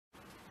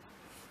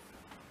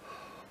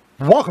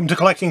Welcome to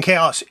Collecting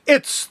Chaos.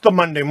 It's the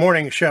Monday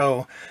morning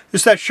show.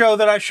 It's that show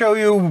that I show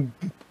you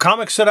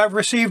comics that I've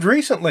received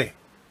recently.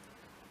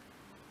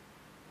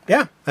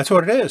 Yeah, that's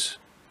what it is.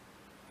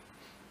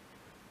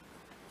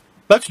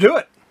 Let's do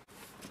it.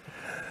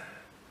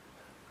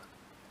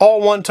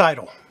 All one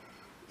title.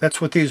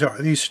 That's what these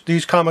are.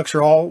 These comics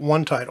are all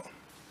one title.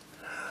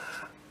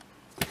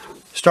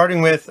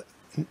 Starting with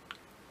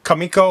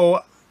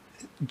Kamiko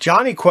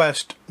Johnny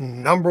Quest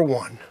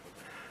 #1.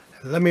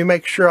 Let me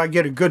make sure I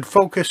get a good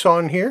focus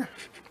on here.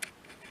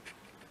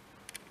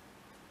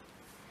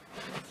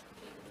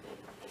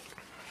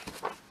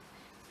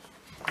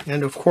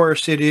 And of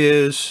course it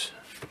is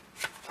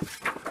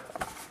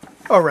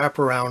a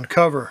wraparound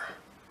cover.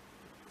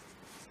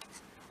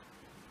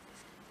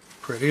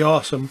 Pretty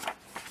awesome.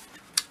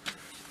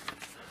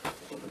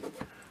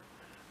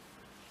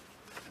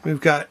 We've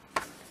got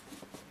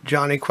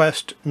Johnny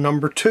Quest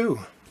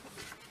 #2.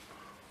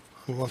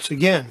 And once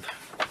again,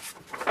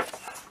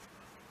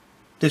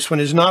 this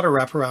one is not a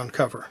wraparound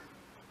cover,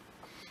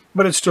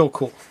 but it's still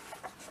cool.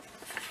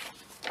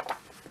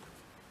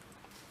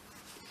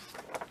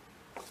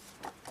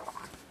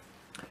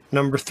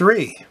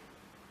 #3,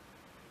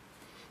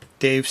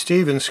 Dave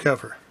Stevens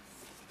cover.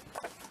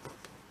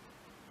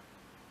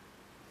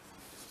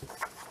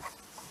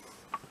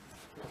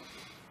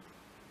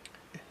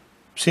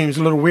 Seems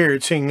a little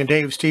weird seeing a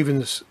Dave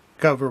Stevens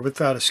cover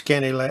without a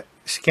scantily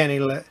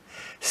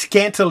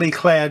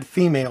clad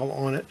female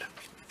on it.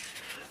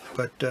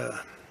 But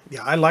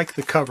yeah, I like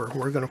the cover.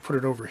 We're going to put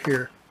it over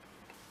here.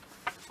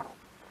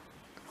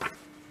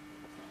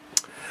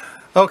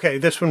 Okay,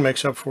 this one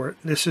makes up for it.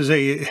 This is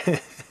a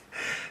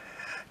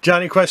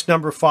Johnny Quest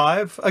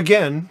 #5.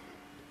 Again,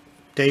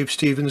 Dave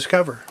Stevens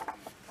cover.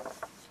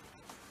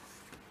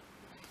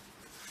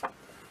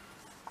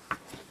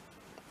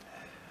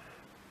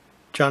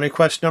 Johnny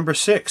Quest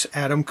 #6,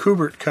 Adam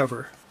Kubert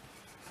cover.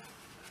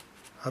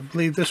 I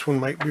believe this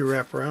one might be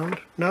wraparound.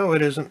 No,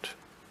 it isn't.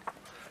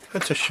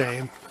 That's a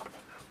shame.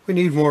 We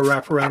need more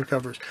wraparound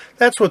covers.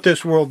 That's what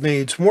this world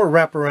needs, more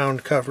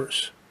wraparound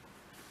covers.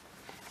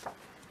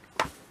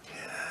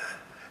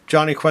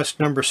 Johnny Quest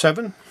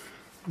 #7.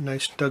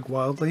 Nice Doug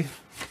Wildley.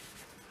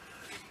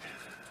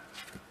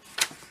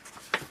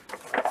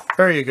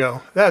 There you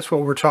go. That's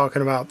what we're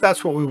talking about.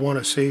 That's what we want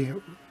to see.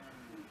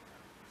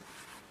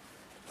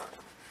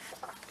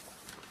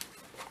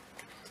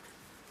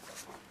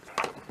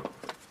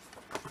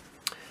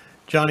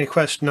 Johnny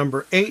Quest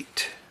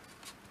 #8.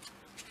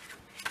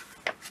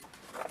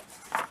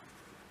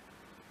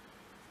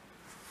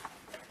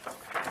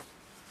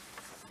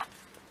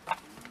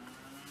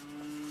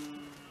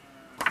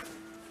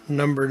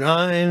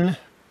 #9.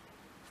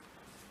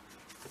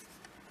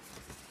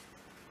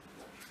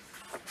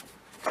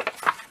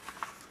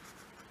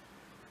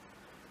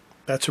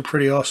 That's a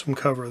pretty awesome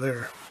cover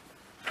there.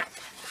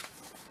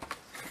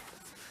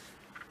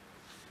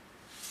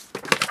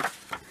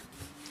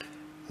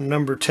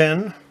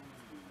 #10.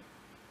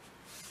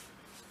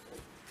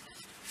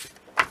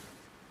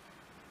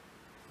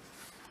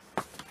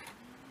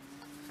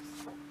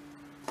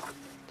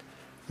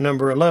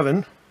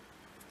 #11.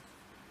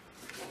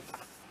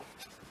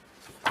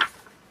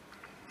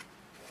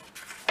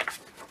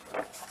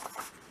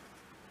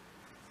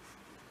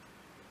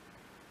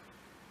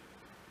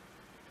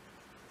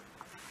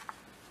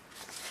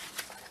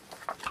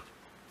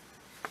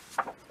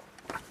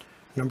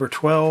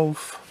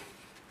 #12.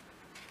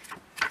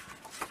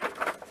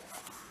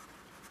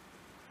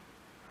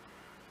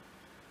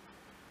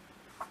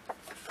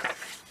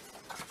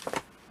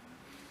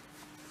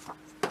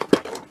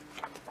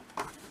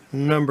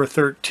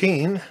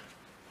 #13,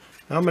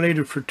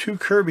 nominated for 2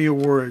 Kirby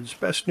Awards,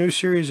 Best New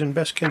Series and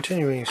Best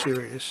Continuing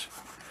Series.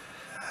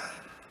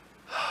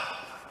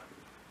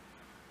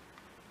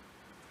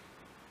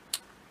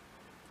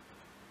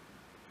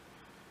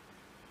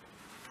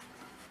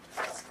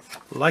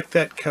 Like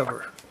that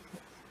cover.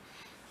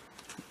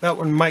 That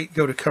one might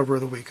go to cover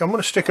of the week. I'm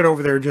going to stick it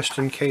over there just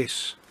in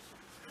case.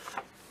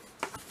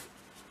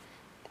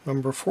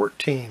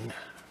 #14.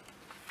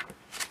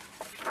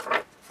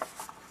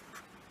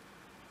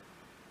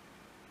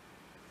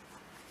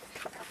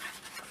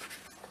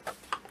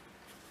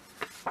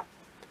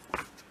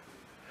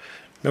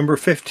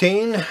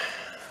 #15,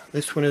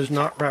 this one is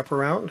not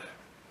wraparound.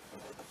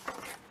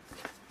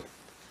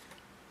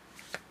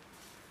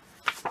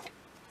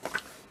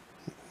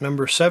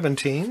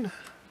 #17.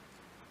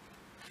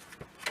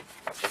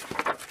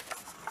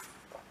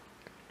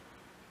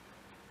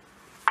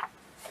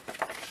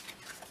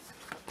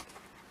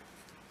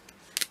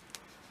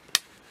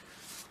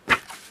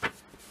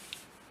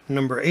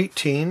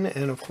 #18,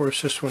 and of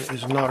course this one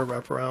is not a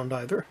wraparound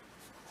either.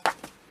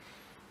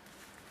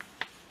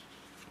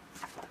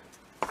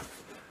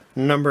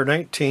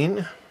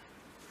 #19,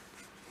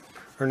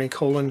 Ernie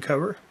Colon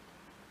cover.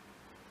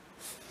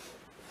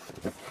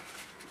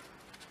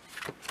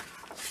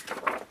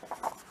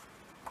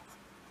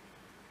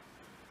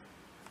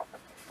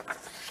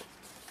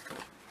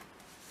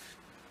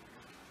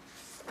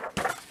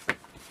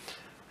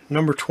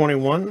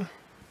 #21,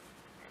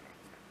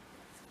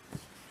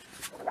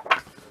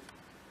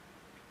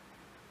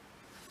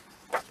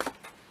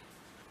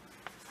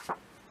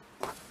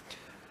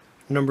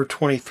 Number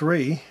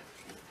 23.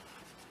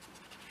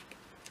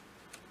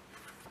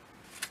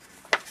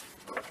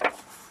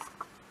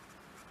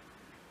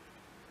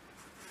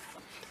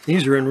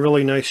 These are in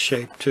really nice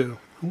shape too.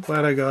 I'm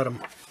glad I got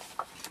them.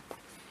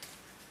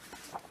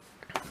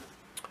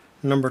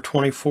 Number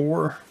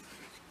 24.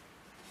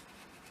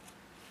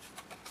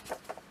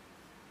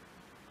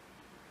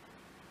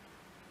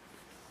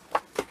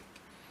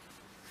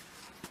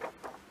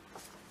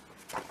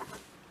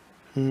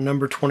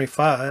 Number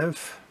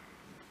 25.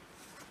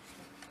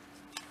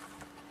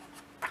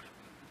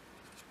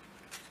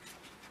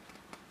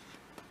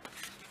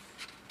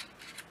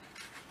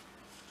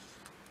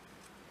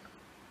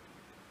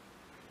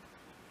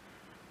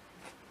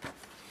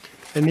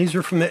 And these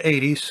are from the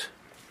 80s.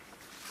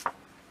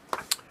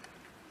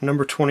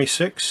 Number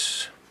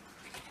 26.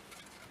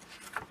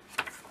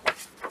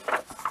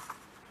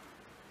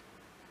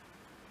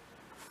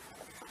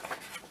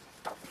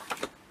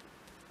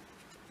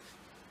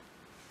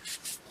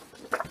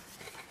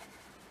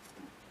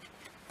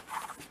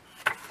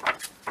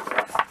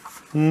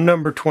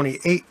 Number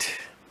 28.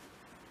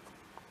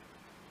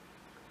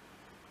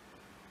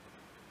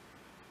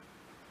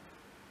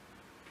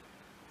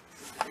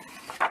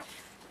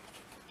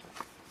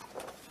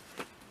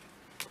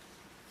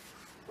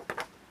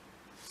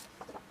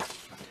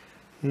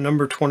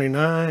 Number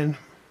 29.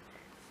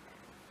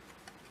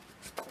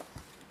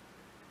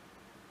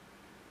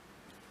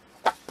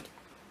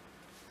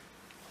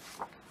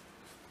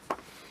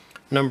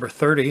 Number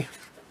 30. I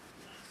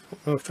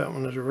don't know if that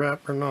one is a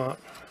wrap or not.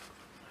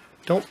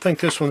 Don't think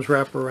this one's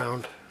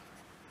wraparound.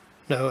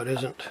 No, it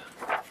isn't.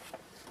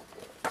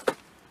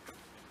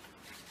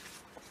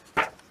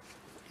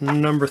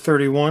 Number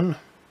 31.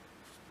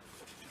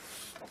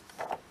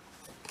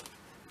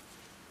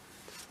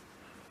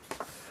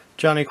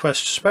 Johnny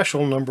Quest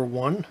Special number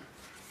 1.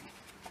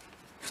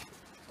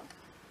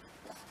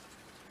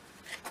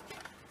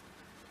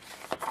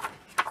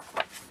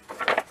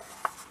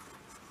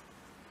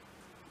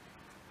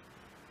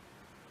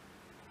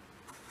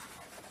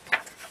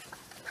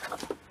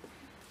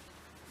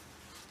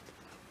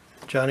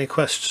 Johnny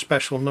Quest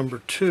Special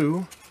number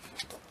 2.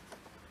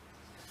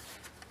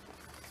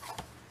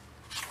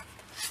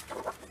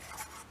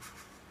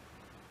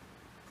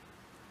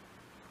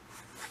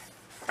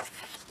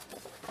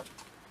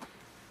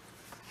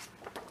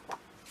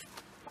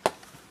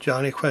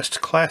 Johnny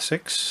Quest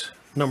Classics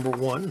number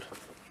 1.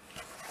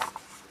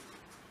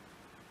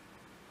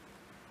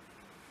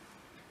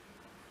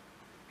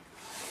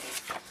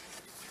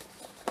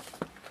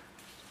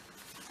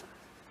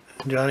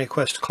 Johnny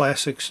Quest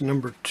Classics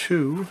number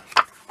 2.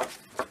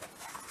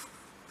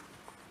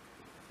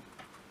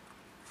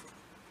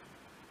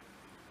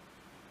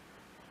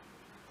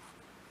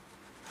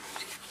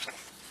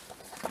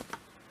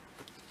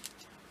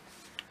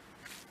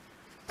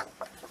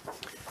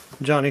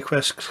 Johnny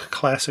Quest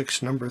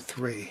Classics number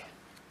 3.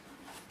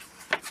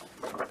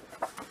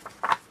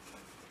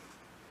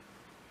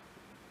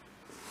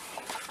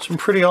 Some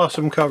pretty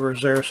awesome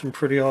covers there, some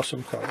pretty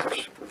awesome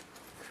covers.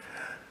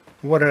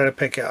 What did I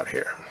pick out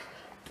here?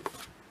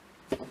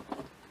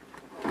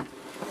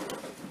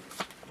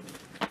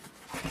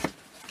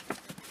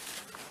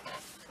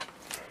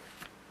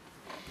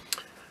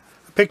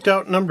 I picked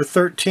out number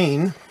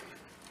 13.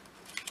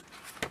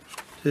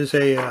 This is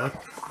a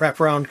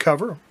wraparound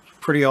cover,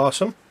 pretty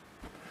awesome.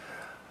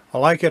 I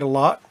like it a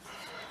lot.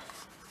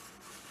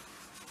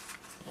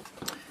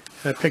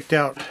 I picked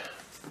out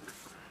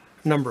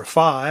number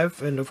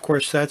 5, and of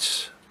course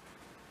that's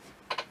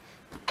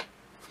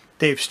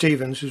Dave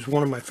Stevens, who's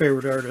one of my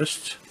favorite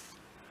artists.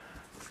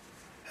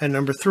 And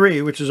number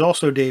 3, which is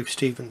also Dave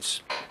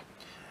Stevens.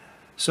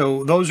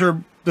 So those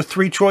are the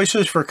 3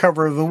 choices for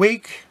cover of the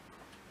week.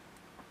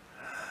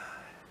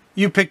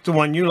 You pick the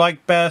one you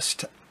like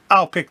best.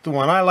 I'll pick the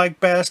one I like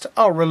best.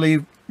 I'll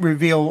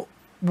reveal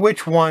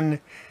which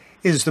one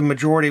is the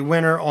majority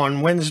winner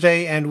on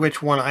Wednesday and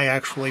which one I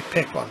actually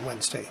pick on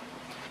Wednesday.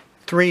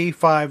 3,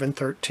 5, and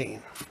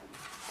 13.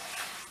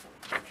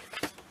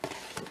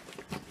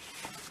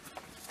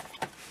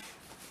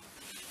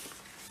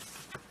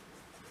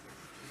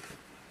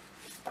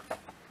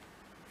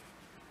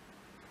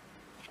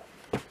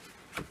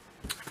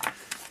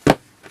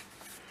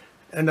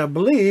 And I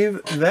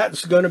believe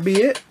that's going to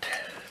be it.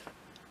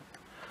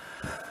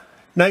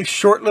 Nice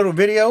short little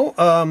video.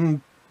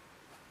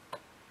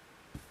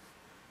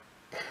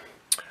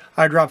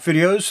 I drop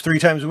videos 3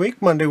 times a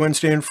week, Monday,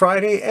 Wednesday, and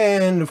Friday,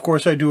 and of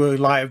course I do a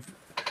live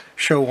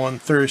show on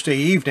Thursday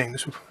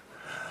evenings.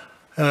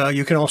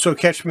 You can also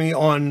catch me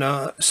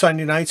on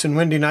Sunday nights and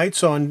Wednesday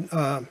nights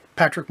on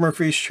Patrick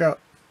Murphy's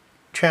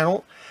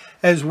channel,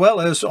 as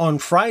well as on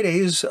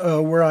Fridays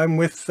where I'm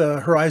with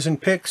Horizon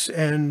Picks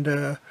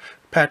and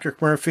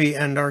Patrick Murphy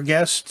and our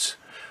guests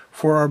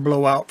for our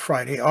Blowout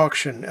Friday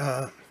auction.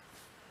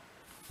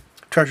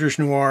 Treasures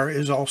Noir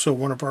is also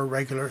one of our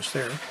regulars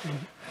there.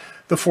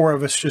 The 4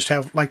 of us just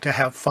like to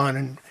have fun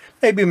and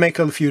maybe make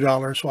a few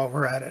dollars while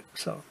we're at it.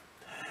 So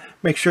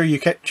make sure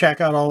you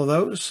check out all of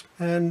those.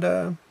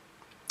 And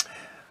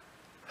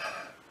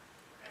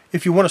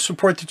If you want to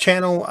support the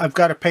channel, I've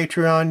got a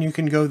Patreon. You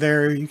can go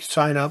there. You can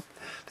sign up.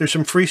 There's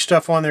some free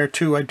stuff on there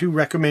too. I do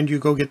recommend you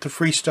go get the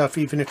free stuff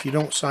even if you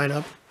don't sign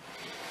up.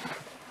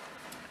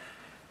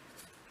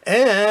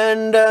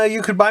 And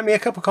you could buy me a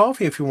cup of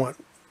coffee if you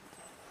want.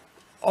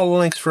 All the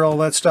links for all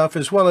that stuff,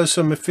 as well as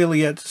some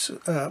affiliates.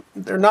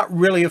 They're not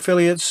really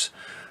affiliates,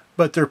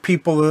 but they're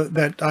people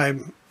that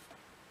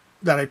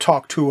I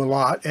talk to a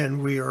lot,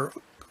 and we are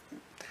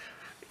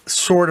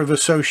sort of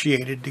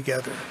associated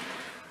together.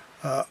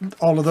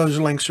 All of those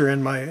links are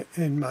in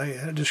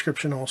my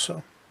description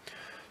also.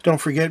 Don't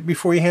forget,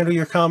 before you handle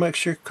your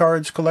comics, your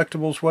cards,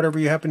 collectibles, whatever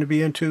you happen to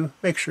be into,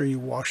 make sure you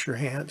wash your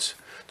hands.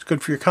 It's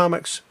good for your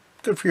comics,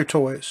 good for your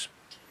toys.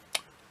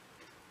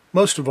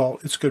 Most of all,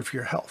 it's good for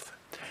your health.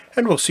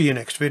 And we'll see you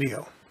next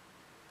video.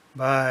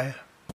 Bye.